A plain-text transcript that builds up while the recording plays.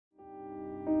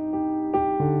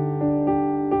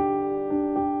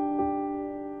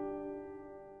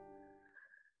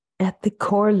at the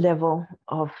core level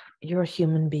of your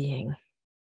human being,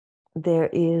 there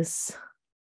is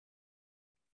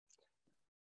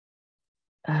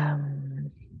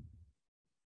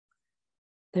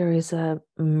a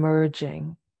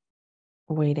merging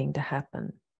waiting to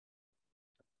happen.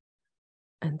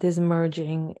 And this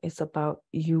merging is about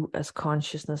you as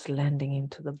consciousness landing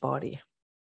into the body.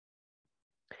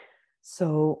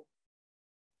 So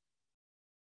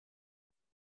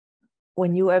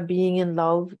when you are being in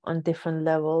love on different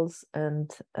levels,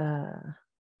 and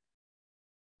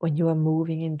when you are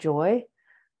moving in joy,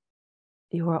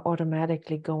 you are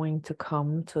automatically going to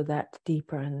come to that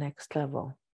deeper and next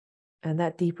level. And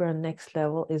that deeper and next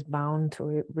level is bound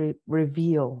to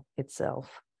reveal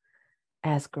itself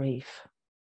as grief.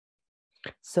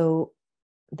 So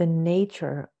the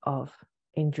nature of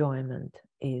enjoyment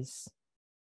is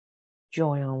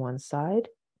joy on one side,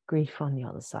 grief on the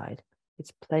other side.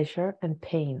 It's pleasure and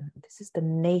pain. This is the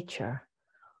nature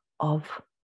of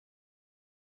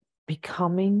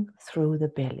becoming through the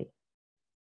belly.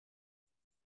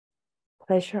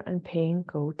 Pleasure and pain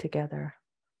go together.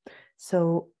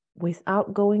 So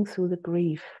without going through the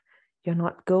grief, you're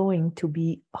not going to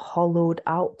be hollowed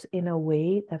out in a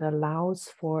way that allows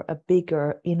for a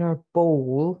bigger inner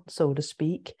bowl, so to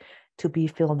speak, to be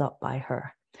filled up by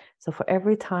her. So for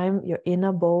every time your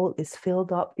inner bowl is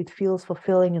filled up, it feels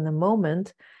fulfilling in the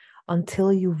moment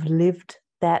until you've lived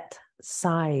that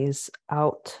size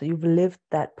out. You've lived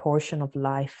that portion of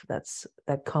life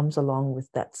that comes along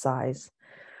with that size.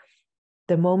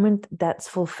 The moment that's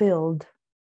fulfilled,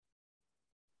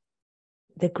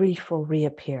 the grief will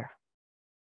reappear.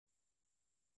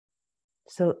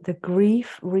 So the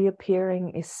grief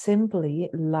reappearing is simply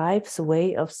life's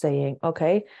way of saying,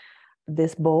 okay,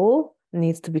 this bowl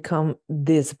needs to become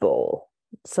this bowl.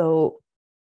 So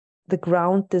the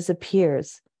ground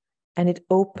disappears and it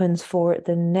opens for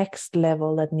the next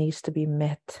level that needs to be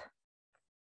met.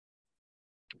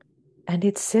 And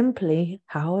it's simply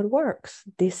how it works.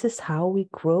 This is how we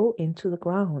grow into the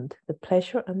ground. The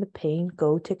pleasure and the pain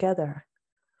go together.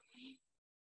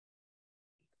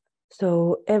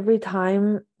 So every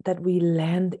time that we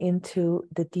land into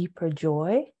the deeper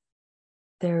joy,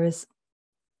 there is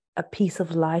a piece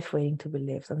of life waiting to be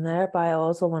lived. And thereby I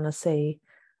also want to say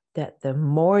that the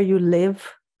more you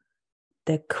live,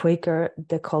 the quicker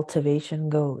the cultivation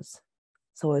goes.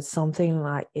 So it's something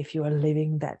like if you are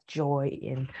living that joy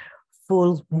in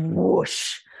full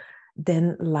whoosh,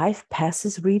 then life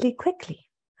passes really quickly.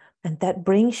 And that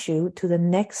brings you to the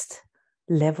next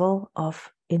level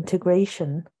of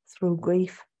integration through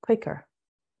grief quicker.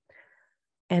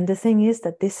 And the thing is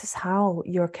that this is how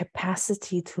your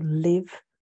capacity to live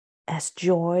as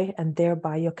joy, and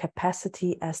thereby your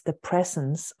capacity as the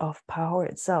presence of power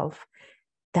itself,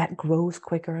 that grows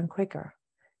quicker and quicker.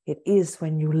 It is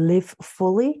when you live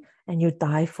fully and you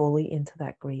die fully into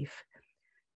that grief.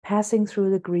 Passing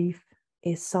through the grief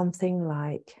is something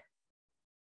like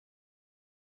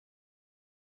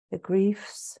the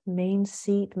grief's main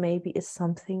seat maybe is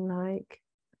something like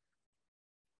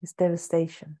it's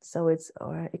devastation. So it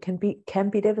can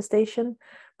be devastation,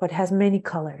 but it has many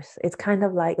colors. It's kind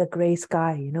of like a gray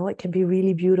sky, you know, it can be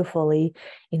really beautifully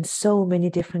in so many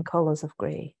different colors of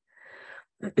gray.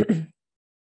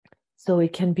 So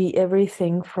it can be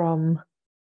everything from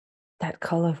that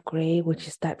color of gray, which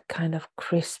is that kind of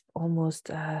crisp, almost,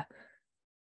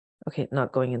 okay,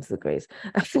 not going into the grays,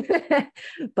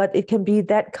 but it can be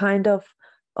that kind of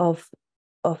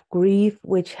grief,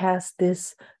 which has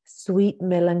this sweet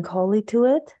melancholy to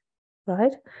it,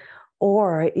 right?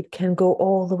 Or it can go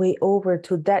all the way over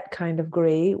to that kind of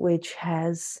gray, which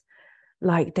has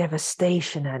like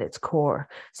devastation at its core.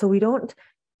 So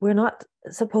we're not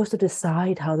supposed to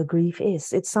decide how the grief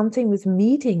is. It's something with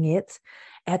meeting it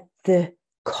at the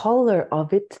color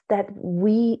of it that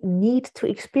we need to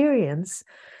experience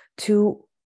to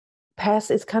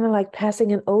pass. It's kind of like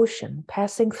passing an ocean.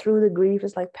 Passing through the grief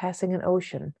is like passing an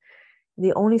ocean.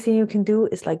 The only thing you can do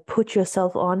is like put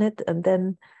yourself on it and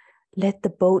then let the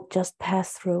boat just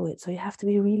pass through it. So you have to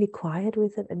be really quiet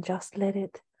with it and just let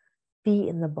it be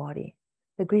in the body.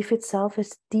 The grief itself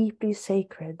is deeply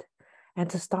sacred. And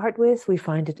to start with, we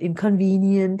find it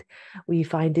inconvenient. We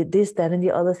find it this, that, and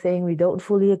the other thing. We don't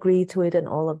fully agree to it and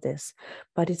all of this.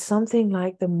 But it's something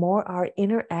like the more our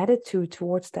inner attitude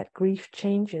towards that grief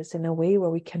changes in a way where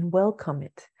we can welcome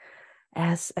it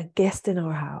as a guest in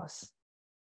our house.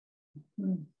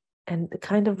 And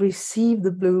kind of receive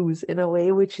the blues in a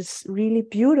way which is really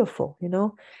beautiful, you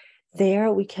know.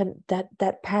 There we can,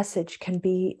 that passage can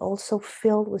be also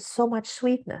filled with so much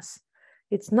sweetness.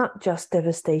 It's not just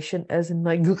devastation as in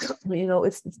like, you know,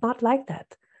 it's not like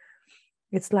that.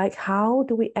 It's like, how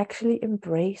do we actually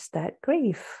embrace that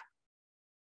grief?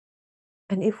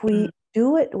 And if we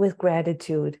do it with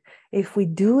gratitude, if we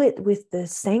do it with the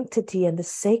sanctity and the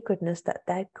sacredness that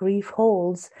that grief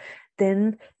holds,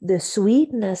 then the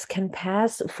sweetness can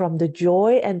pass from the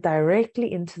joy and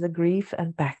directly into the grief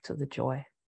and back to the joy.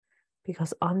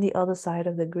 Because on the other side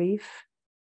of the grief,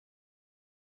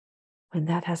 when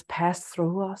that has passed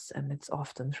through us, and it's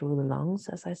often through the lungs,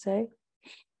 as I say,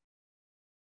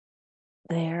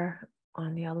 there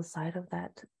on the other side of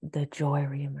that, the joy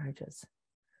reemerges.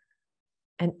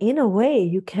 And in a way,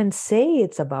 you can say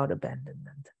it's about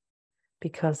abandonment,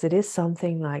 because it is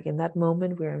something like in that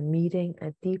moment we're meeting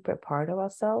a deeper part of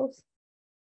ourselves,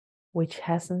 which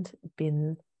hasn't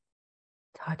been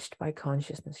touched by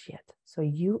consciousness yet. So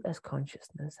you as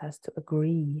consciousness has to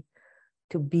agree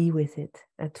to be with it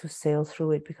and to sail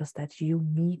through it, because that's you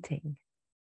meeting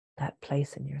that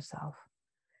place in yourself.